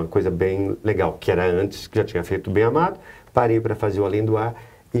 foi uma coisa bem legal, que era antes, que já tinha feito O Bem Amado, parei para fazer o Além do Ar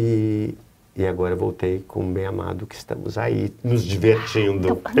e agora voltei com O Bem Amado, que estamos aí nos divertindo.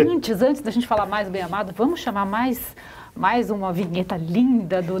 Então, antes da gente falar mais do Bem Amado, vamos chamar mais uma vinheta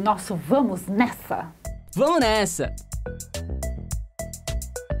linda do nosso Vamos Nessa? Vamos nessa!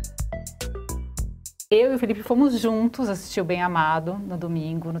 Eu e o Felipe fomos juntos assistir O Bem Amado no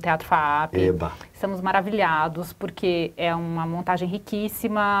domingo, no Teatro Faap. Eba. Estamos maravilhados, porque é uma montagem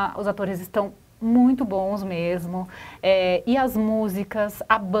riquíssima, os atores estão muito bons mesmo. E as músicas,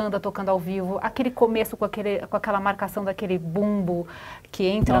 a banda tocando ao vivo, aquele começo com aquela marcação daquele bumbo que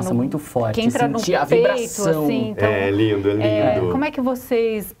entra Nossa, muito forte. Que entra no a peito, vibração. assim. Então, é lindo. Como é que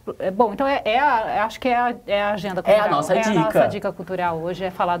vocês... Bom, então acho que é a agenda cultural. É a nossa dica. É a nossa dica cultural hoje,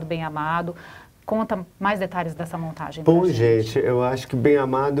 é falar do Bem Amado. Conta mais detalhes dessa montagem. Bom, gente, eu acho que Bem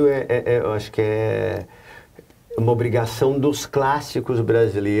Amado eu acho que é uma obrigação dos clássicos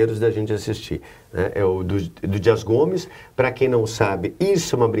brasileiros da gente assistir, né? É o do Dias Gomes. Para quem não sabe,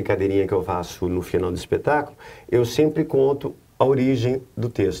 isso é uma brincadeirinha que eu faço no final do espetáculo. Eu sempre conto a origem do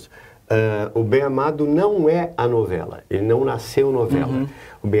texto. O Bem Amado não é a novela, ele não nasceu novela. Uhum.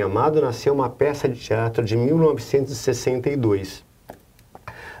 O Bem Amado nasceu uma peça de teatro de 1962.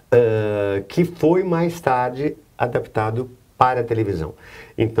 Que foi mais tarde adaptado para a televisão.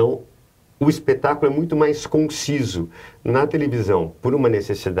 Então, o espetáculo é muito mais conciso. Na televisão, por uma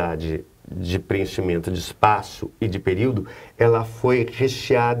necessidade de preenchimento de espaço e de período, ela foi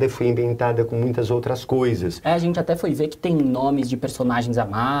recheada, foi inventada com muitas outras coisas. A gente até foi ver que tem nomes de personagens a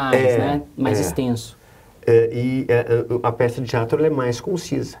mais, né? Mais extenso. A peça de teatro ela é mais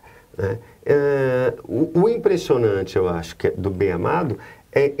concisa, né? O impressionante, eu acho, que do Bem Amado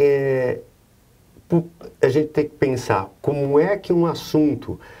a gente tem que pensar como é que um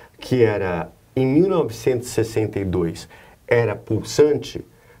assunto que era em 1962 era pulsante,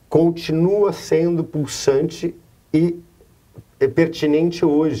 continua sendo pulsante e pertinente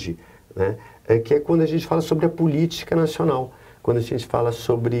hoje, né? Que é quando a gente fala sobre a política nacional, quando a gente fala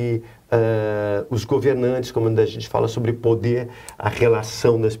sobre os governantes, quando a gente fala sobre poder, a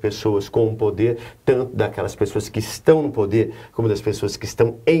relação das pessoas com o poder, tanto daquelas pessoas que estão no poder, como das pessoas que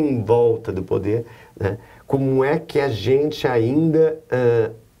estão em volta do poder, né? Como é que a gente ainda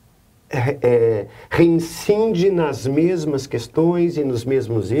reincide nas mesmas questões e nos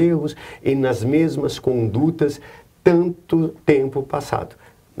mesmos erros e nas mesmas condutas tanto tempo passado,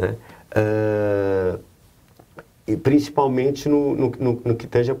 né? E principalmente no que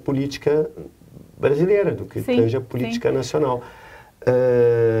tange a política brasileira, no que tange a política nacional.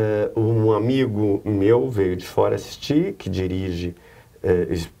 Um amigo meu veio de fora assistir, que dirige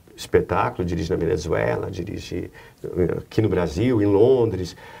espetáculo, dirige na Venezuela, dirige aqui no Brasil, em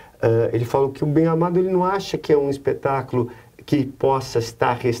Londres. Ele falou que o Bem Amado ele não acha que é um espetáculo que possa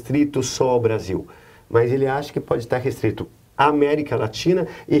estar restrito só ao Brasil, mas ele acha que pode estar restrito à América Latina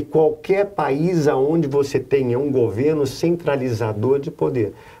e qualquer país onde você tenha um governo centralizador de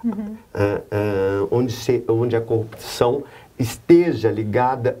poder, onde a corrupção esteja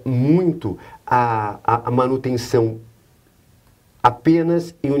ligada muito à manutenção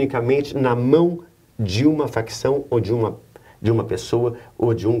apenas e unicamente na mão de uma facção ou de uma pessoa,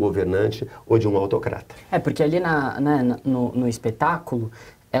 ou de um governante, ou de um autocrata. Porque ali no espetáculo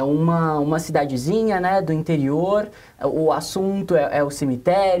é uma cidadezinha, né, do interior, o assunto é o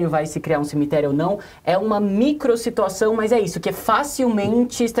cemitério, vai se criar um cemitério ou não, é uma micro situação, mas é isso, que é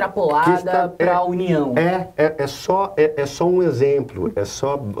facilmente extrapolada para a União. É só um exemplo,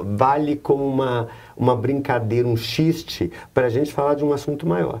 vale como uma brincadeira, um xiste, para a gente falar de um assunto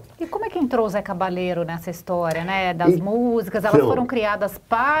maior. E como é que entrou o Zé Cabaleiro nessa história, né, das músicas? Elas foram criadas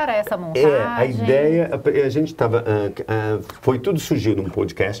para essa montagem? A ideia, a gente estava, foi tudo surgiu num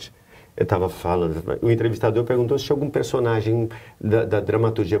podcast. Eu estava falando, o entrevistador perguntou se tinha algum personagem da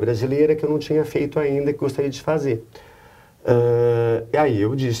dramaturgia brasileira que eu não tinha feito ainda, que gostaria de fazer. E aí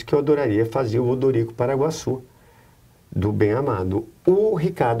eu disse que eu adoraria fazer o Odorico Paraguaçu, do Bem Amado. O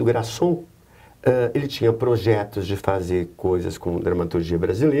Ricardo Grasson, ele tinha projetos de fazer coisas com dramaturgia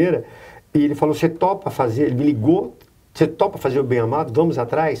brasileira, e ele falou, você topa fazer? Ele me ligou, você topa fazer o Bem Amado? Vamos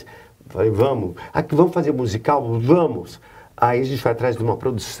atrás? Eu falei, vamos. Vamos fazer musical? Vamos. Aí a gente foi atrás de uma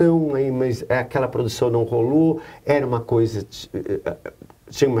produção, mas aquela produção não rolou, era uma coisa...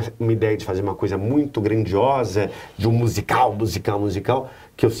 Tinha uma ideia de fazer uma coisa muito grandiosa, de um musical,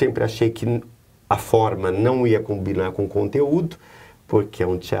 que eu sempre achei que a forma não ia combinar com o conteúdo, porque é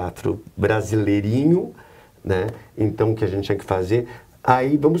um teatro brasileirinho, né? Então, o que a gente tinha que fazer...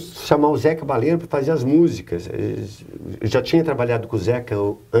 Aí vamos chamar o Zeca Baleiro para fazer as músicas. Eu já tinha trabalhado com o Zeca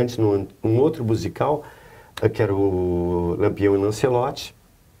antes num outro musical, que era o Lampião e Lancelote,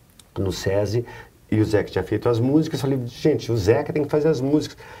 no SESI, e o Zeca tinha feito as músicas. Eu falei, gente, o Zeca tem que fazer as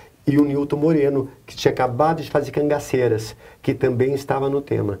músicas. E o Nilton Moreno, que tinha acabado de fazer Cangaceiras, que também estava no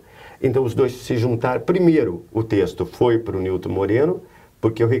tema. Então os dois se juntaram. Primeiro, o texto foi para o Nilton Moreno,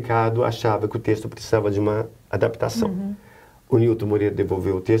 porque o Ricardo achava que o texto precisava de uma adaptação. O Nilton Moreno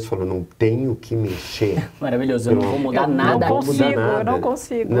devolveu o texto e falou, não tenho que mexer. Maravilhoso, eu não vou mudar nada. Eu não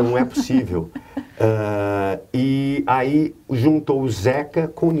consigo. Não é possível. E aí juntou o Zeca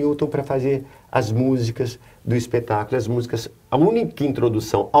com o Nilton para fazer as músicas do espetáculo. As músicas, a única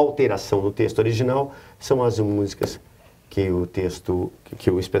introdução, alteração no texto original são as músicas que o texto, que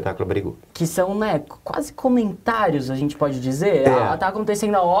o espetáculo abrigou. Que são, né, quase comentários, a gente pode dizer. Tá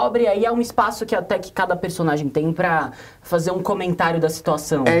acontecendo a obra e aí é um espaço que até que cada personagem tem para fazer um comentário da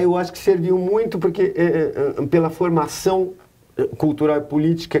situação. Eu acho que serviu muito porque pela formação cultural e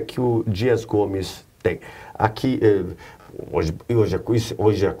política que o Dias Gomes tem. Aqui,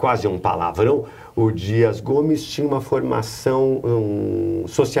 hoje é quase um palavrão, o Dias Gomes tinha uma formação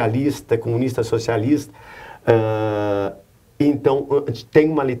socialista, comunista socialista. Então, tem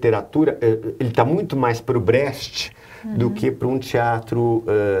uma literatura, ele está muito mais para o Brecht do que para um teatro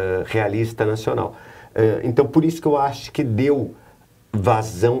realista nacional. Então, por isso que eu acho que deu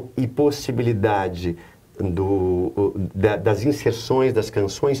vazão e possibilidade das inserções das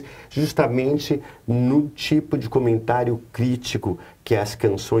canções justamente no tipo de comentário crítico que as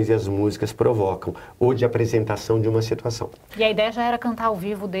canções e as músicas provocam, ou de apresentação de uma situação. E a ideia já era cantar ao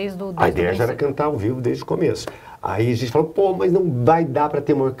vivo desde o A ideia já era cantar ao vivo desde o começo. Aí a gente falou, pô, mas não vai dar para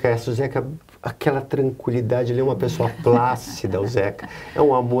ter uma orquestra. O Zeca, aquela tranquilidade, ele é uma pessoa plácida, o Zeca. É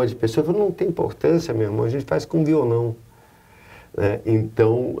um amor de pessoa. Eu falei, não tem importância, meu irmão, a gente faz com violão.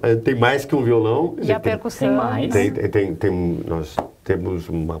 Então, tem mais que um violão. E a percussão. Tem mais. Nós temos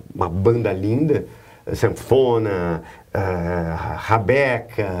uma banda linda, sanfona,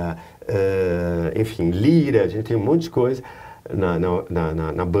 rabeca, enfim, lira, a gente tem um monte de coisa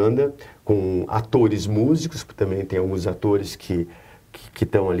na banda, com atores músicos, também tem alguns atores que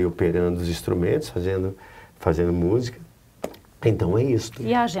estão ali operando os instrumentos, fazendo música. Então é isso.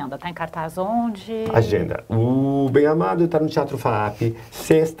 E a agenda? Está em cartaz onde? Agenda. O Bem Amado está no Teatro Faap,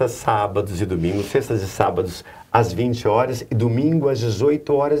 sextas, sábados e domingos. Sextas e sábados às 20 horas e domingo às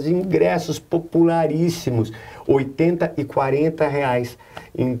 18 horas. Ingressos popularíssimos, R$80 e R$40.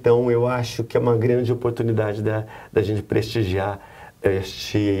 Então eu acho que é uma grande oportunidade da gente prestigiar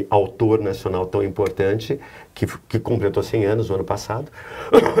este autor nacional tão importante, que completou 100 anos no ano passado,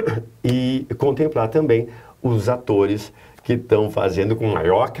 e contemplar também os atores que estão fazendo com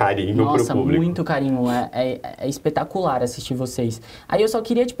maior carinho para o público. Nossa, muito carinho. É espetacular assistir vocês. Aí eu só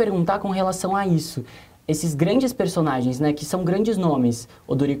queria te perguntar com relação a isso. Esses grandes personagens, né, que são grandes nomes.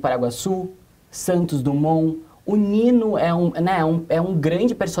 Odorico Paraguaçu, Santos Dumont, o Nino é um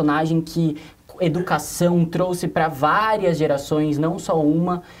grande personagem que educação trouxe para várias gerações, não só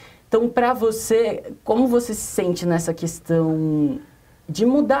uma. Então, para você, como você se sente nessa questão de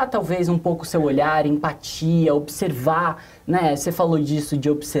mudar talvez um pouco o seu olhar, empatia, observar, né? Você falou disso, de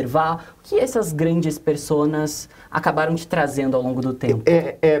observar o que essas grandes personas acabaram te trazendo ao longo do tempo.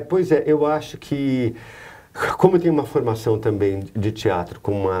 Pois é, eu acho que, como eu tenho uma formação também de teatro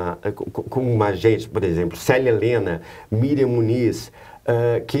com uma gente, por exemplo, Célia Helena, Miriam Muniz,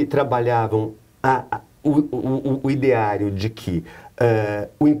 que trabalhavam o ideário de que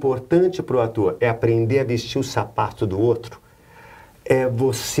o importante para o ator é aprender a vestir o sapato do outro, é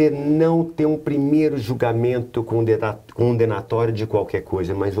você não ter um primeiro julgamento condenatório de qualquer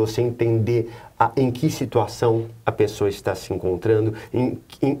coisa, mas você entender em que situação a pessoa está se encontrando,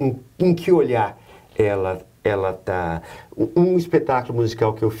 em que olhar ela está. Um espetáculo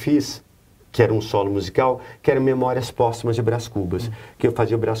musical que eu fiz, que era um solo musical, que era Memórias Póstumas de Brás Cubas, que eu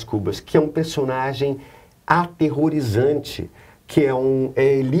fazia o Brás Cubas, que é um personagem aterrorizante, que é a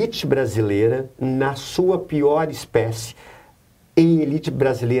elite brasileira na sua pior espécie, em elite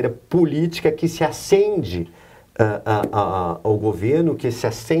brasileira política que se acende ao governo, que se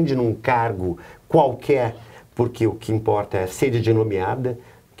acende num cargo qualquer, porque o que importa é sede de nomeada,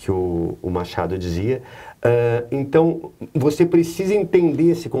 que o Machado dizia. Então, você precisa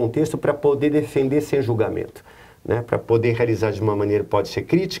entender esse contexto para poder defender sem julgamento, né? Para poder realizar de uma maneira, pode ser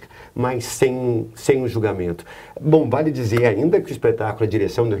crítica, mas sem um julgamento. Bom, vale dizer ainda que o espetáculo é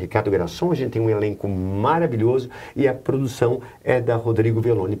direção do Ricardo Garasson, a gente tem um elenco maravilhoso e a produção é da Rodrigo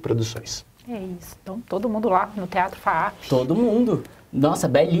Veloni Produções. É isso. Então, todo mundo lá no Teatro Faap. Todo mundo. Nossa,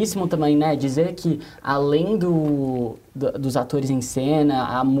 belíssimo também, né? Dizer que além dos atores em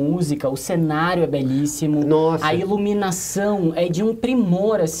cena, a música, o cenário é belíssimo. Nossa. A iluminação é de um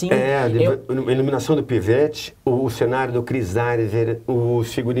primor, assim. A iluminação do Pivete, o cenário do Cris Ares,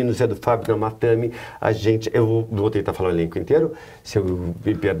 os figurinos é do Fábio Gamatami. Eu vou tentar falar o elenco inteiro, se eu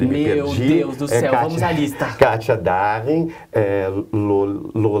me perdi. Meu Deus do céu, vamos à lista. Kátia Darren,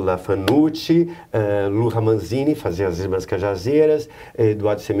 Lola Fanucci, Lu Ramanzini, fazia as Irmãs Cajazeiras,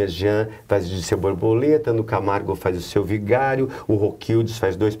 Eduardo Semerjan faz o seu Borboleta, no Camargo faz o seu Vigário, o Roquildes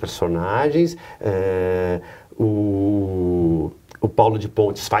faz 2 personagens, o Paulo de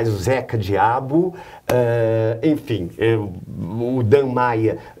Pontes faz o Zeca Diabo, enfim, o Dan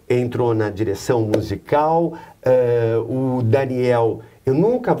Maia entrou na direção musical, o Daniel, eu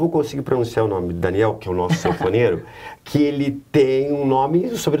nunca vou conseguir pronunciar o nome do Daniel, que é o nosso sanfoneiro, que ele tem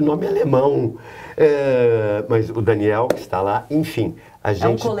um sobrenome alemão, mas o Daniel que está lá, enfim, é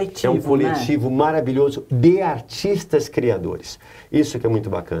um coletivo, né? Maravilhoso de artistas criadores. Isso que é muito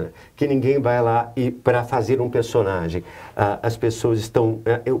bacana, que ninguém vai lá para fazer um personagem. As pessoas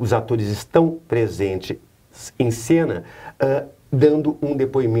os atores estão presentes em cena, dando um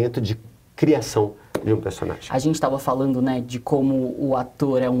depoimento de criação de um personagem. A gente estava falando, né, de como o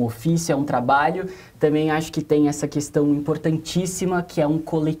ator é um ofício, é um trabalho. Também acho que tem essa questão importantíssima que é um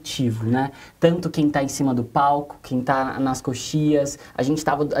coletivo, né? Tanto quem está em cima do palco, quem está nas coxias. A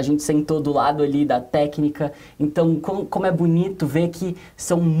gente sentou do lado ali da técnica. Então, como é bonito ver que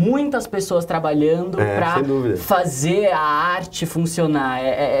são muitas pessoas trabalhando para fazer a arte funcionar.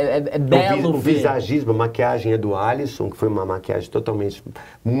 É belo ver. O visagismo, a maquiagem é do Alisson, que foi uma maquiagem totalmente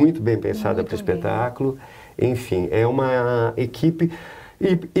muito bem pensada para o espetáculo. Enfim, é uma equipe...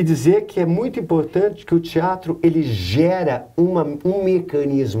 E dizer que é muito importante que o teatro, ele gera um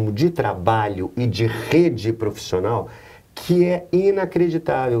mecanismo de trabalho e de rede profissional que é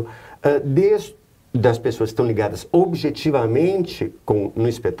inacreditável. Desde das pessoas que estão ligadas objetivamente no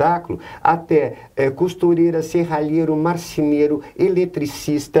espetáculo, até costureira, serralheiro, marceneiro,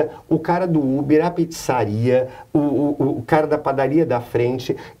 eletricista, o cara do Uber, a pizzaria, o cara da padaria da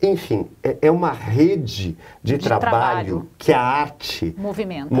frente, enfim, é uma rede de trabalho que a arte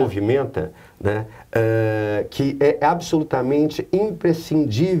movimenta, né? Que é absolutamente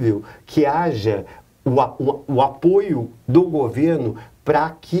imprescindível que haja o apoio do governo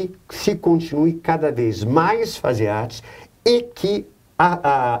para que se continue cada vez mais fazer artes e que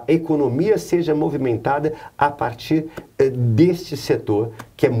a economia seja movimentada a partir deste setor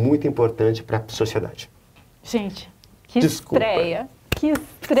que é muito importante para a sociedade. Gente, que estreia! Que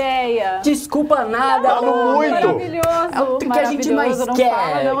estreia! Desculpa nada, falo muito! Maravilhoso! É o que a gente mais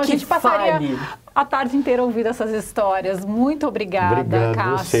quer. A gente passaria a tarde inteira ouvindo essas histórias. Muito obrigada,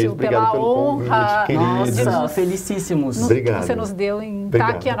 Cássio, pela honra. Nossa, felicíssimos. Obrigado. Que você nos deu em estar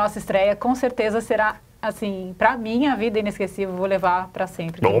aqui a nossa estreia. Com certeza será, assim, pra mim, a vida inesquecível. Vou levar pra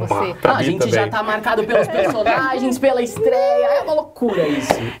sempre. Opa, a gente também já tá marcado pelos personagens, pela estreia. É uma loucura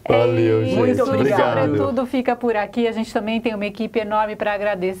isso. Valeu, gente. Muito obrigado. Sobretudo fica por aqui. A gente também tem uma equipe enorme para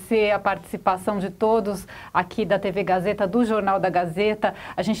agradecer a participação de todos aqui da TV Gazeta, do Jornal da Gazeta.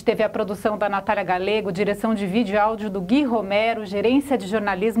 A gente teve a produção da Natalia Gallego, direção de vídeo e áudio do Gui Romero, gerência de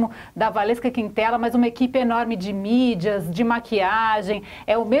jornalismo da Valeska Quintela, mas uma equipe enorme de mídias, de maquiagem.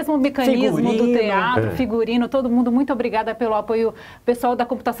 É o mesmo mecanismo do teatro, figurino, todo mundo. Muito obrigada pelo apoio. O pessoal da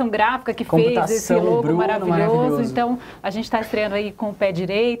computação gráfica que fez esse logo maravilhoso. Então, a gente está estreando aí com o pé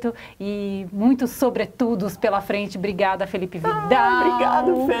direito e muitos sobretudos pela frente. Obrigada, Felipe Vidal.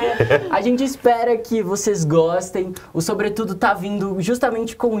 Obrigado, Fê. A gente espera que vocês gostem. O Sobretudo tá vindo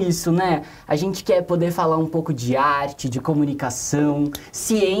justamente com isso, né? A gente quer poder falar um pouco de arte, de comunicação,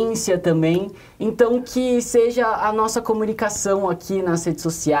 ciência também. Então, que seja a nossa comunicação aqui nas redes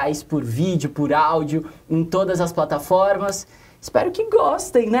sociais, por vídeo, por áudio, em todas as plataformas. Espero que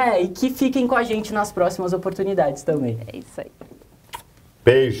gostem, né? E que fiquem com a gente nas próximas oportunidades também. É isso aí.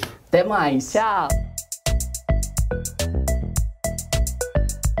 Beijo. Até mais. Tchau.